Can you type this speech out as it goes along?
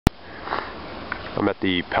I'm at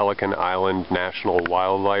the Pelican Island National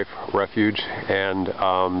Wildlife Refuge, and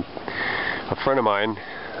a friend of mine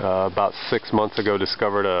about 6 months ago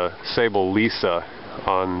discovered a Sabal Lisa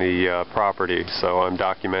on the property, so I'm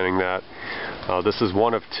documenting that. This is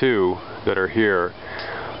one of two that are here.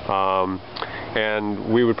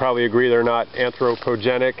 And we would probably agree they're not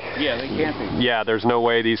anthropogenic. Yeah, they can't be. Yeah, there's no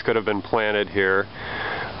way these could have been planted here.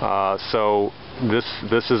 So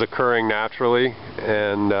this is occurring naturally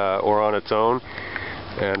and or on its own.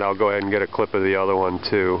 And I'll go ahead and get a clip of the other one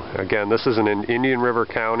too. Again, this is in Indian River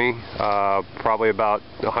County, probably about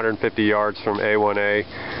 150 yards from A1A,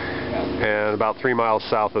 and about 3 miles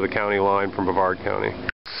south of the county line from Brevard County.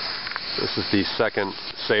 This is the second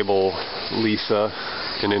Sabal Lisa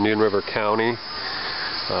in Indian River County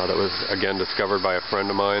that was again discovered by a friend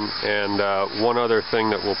of mine. And one other thing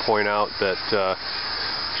that we'll point out that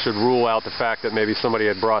should rule out the fact that maybe somebody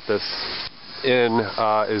had brought this in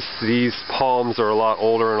is these palms are a lot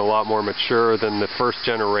older and a lot more mature than the first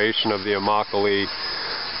generation of the Immokalee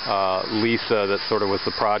Lisa that sort of was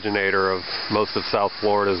the progenitor of most of South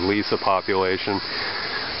Florida's Lisa population.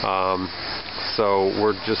 So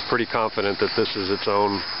we're just pretty confident that this is its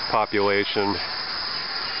own population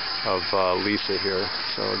of Lisa here.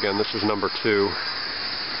 So again, this is number 2.